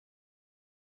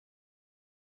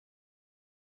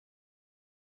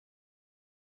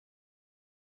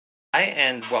Hi,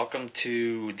 and welcome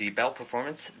to the Bell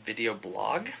Performance video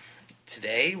blog.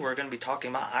 Today we're going to be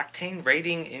talking about octane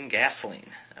rating in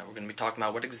gasoline. We're going to be talking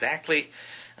about what exactly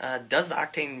does the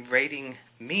octane rating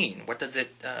mean? What does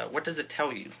it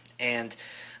tell you? And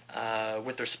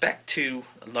with respect to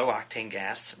low octane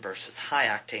gas versus high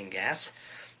octane gas,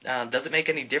 does it make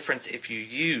any difference if you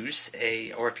use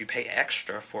or if you pay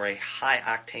extra for a high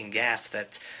octane gas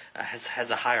that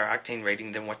has a higher octane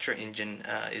rating than what your engine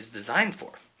is designed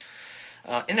for?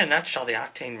 In a nutshell, the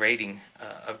octane rating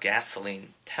of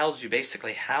gasoline tells you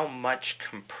basically how much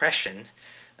compression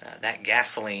that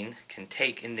gasoline can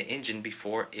take in the engine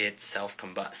before it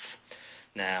self-combusts.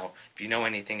 Now, if you know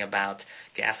anything about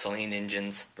gasoline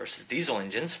engines versus diesel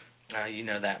engines, you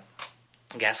know that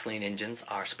gasoline engines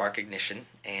are spark ignition,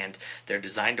 and they're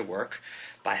designed to work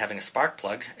by having a spark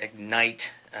plug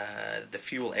ignite the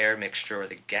fuel-air mixture or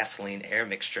the gasoline-air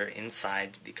mixture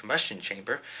inside the combustion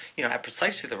chamber, at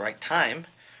precisely the right time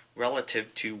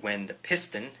relative to when the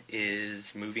piston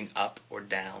is moving up or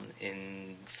down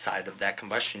inside of that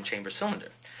combustion chamber cylinder.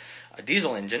 A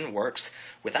diesel engine works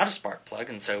without a spark plug,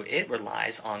 and so it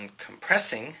relies on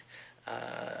compressing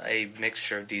a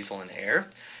mixture of diesel and air.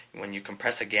 When you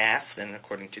compress a gas, then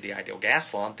according to the ideal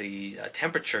gas law, the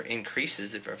temperature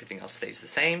increases if everything else stays the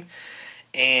same,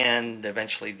 and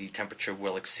eventually the temperature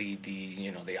will exceed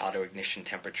the auto ignition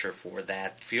temperature for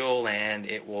that fuel, and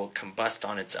it will combust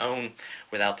on its own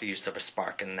without the use of a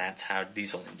spark, and that's how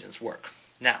diesel engines work.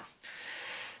 Now,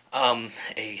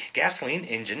 a gasoline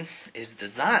engine is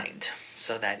designed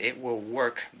so that it will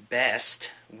work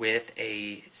best with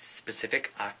a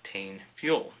specific octane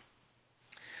fuel.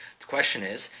 The question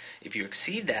is, if you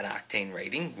exceed that octane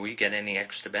rating, will you get any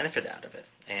extra benefit out of it?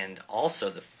 And also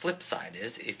the flip side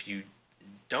is, if you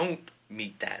don't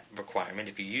meet that requirement,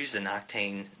 if you use an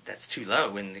octane that's too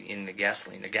low in the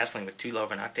gasoline with too low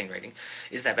of an octane rating,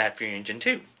 is that bad for your engine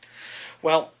too?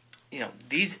 Well,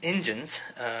 these engines,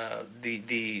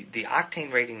 the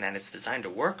octane rating that it's designed to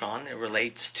work on, it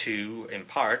relates to, in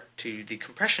part, to the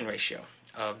compression ratio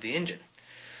of the engine.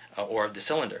 Or of the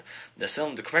cylinder. The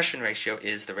compression ratio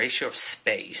is the ratio of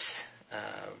space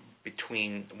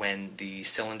between when the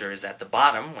cylinder is at the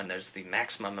bottom, when there's the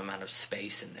maximum amount of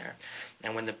space in there,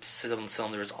 and when the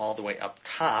cylinder is all the way up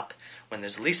top, when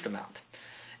there's the least amount.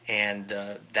 And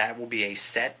that will be a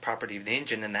set property of the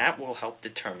engine, and that will help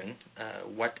determine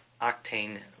what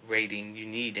octane rating you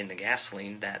need in the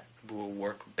gasoline that will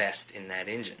work best in that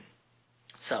engine.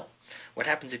 So, what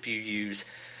happens if you use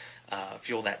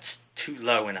fuel that's too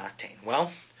low in octane?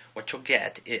 Well, what you'll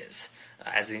get is,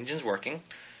 as the engine's working,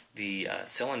 the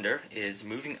cylinder is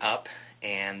moving up,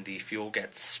 and the fuel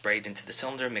gets sprayed into the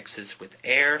cylinder, mixes with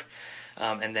air,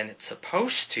 and then it's not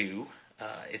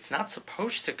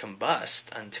supposed to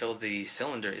combust until the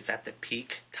cylinder is at the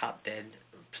peak, top dead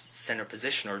center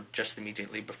position, or just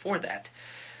immediately before that.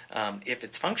 If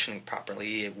it's functioning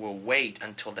properly, it will wait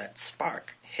until that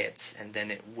spark hits, and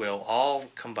then it will all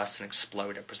combust and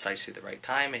explode at precisely the right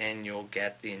time, and you'll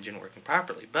get the engine working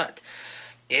properly. But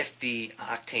if the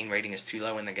octane rating is too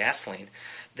low in the gasoline,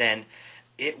 then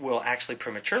it will actually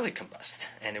prematurely combust,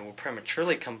 and it will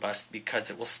prematurely combust because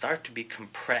it will start to be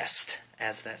compressed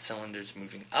as that cylinder is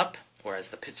moving up, or as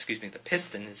the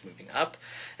piston is moving up,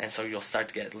 and so you'll start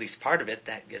to get at least part of it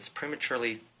that gets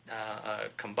prematurely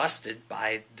combusted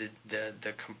by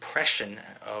the compression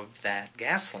of that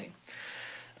gasoline.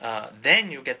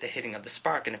 Then you'll get the hitting of the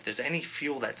spark, and if there's any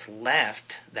fuel that's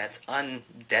left that's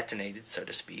undetonated, so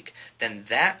to speak, then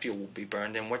that fuel will be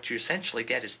burned, and what you essentially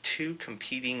get is two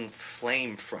competing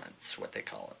flame fronts, what they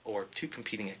call it, or two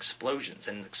competing explosions.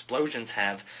 And explosions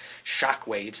have shock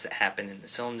waves that happen in the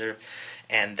cylinder,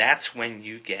 and that's when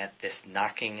you get this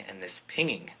knocking and this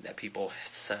pinging that people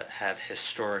have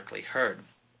historically heard.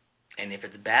 And if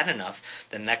it's bad enough,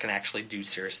 then that can actually do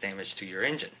serious damage to your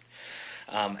engine.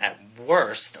 At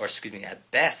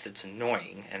best, it's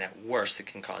annoying, and at worst, it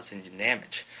can cause engine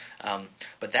damage.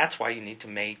 But that's why you need to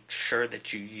make sure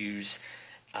that you use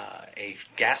a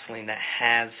gasoline that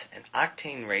has an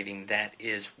octane rating that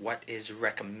is what is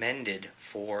recommended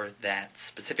for that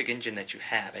specific engine that you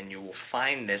have. And you will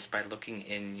find this by looking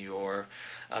in your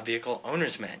vehicle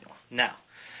owner's manual. Now,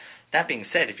 that being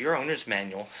said, if your owner's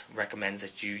manual recommends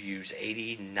that you use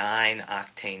 89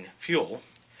 octane fuel,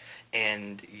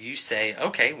 and you say,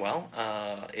 okay, well,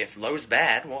 if low's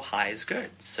bad, well, high is good.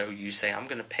 So you say, I'm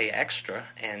going to pay extra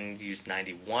and use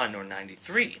 91 or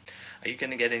 93. Are you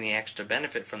going to get any extra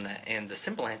benefit from that? And the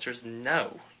simple answer is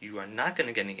no. You are not going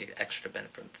to get any extra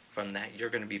benefit from that. You're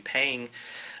going to be paying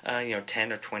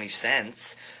 10 or 20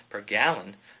 cents per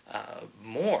gallon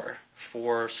more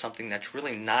for something that's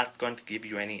really not going to give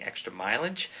you any extra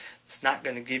mileage. It's not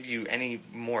going to give you any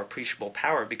more appreciable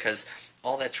power, because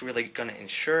all that's really going to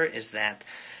ensure is that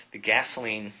the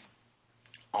gasoline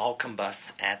all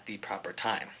combusts at the proper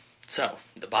time. So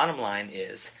the bottom line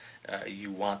is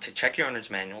you want to check your owner's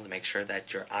manual to make sure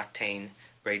that your octane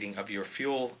rating of your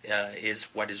fuel is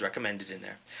what is recommended in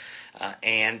there.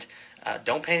 And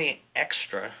don't pay any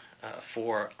extra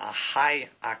for a high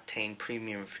octane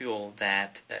premium fuel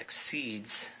that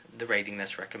exceeds the rating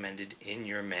that's recommended in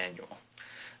your manual.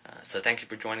 So thank you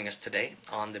for joining us today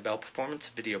on the Bell Performance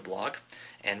video blog,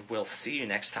 and we'll see you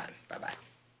next time. Bye-bye.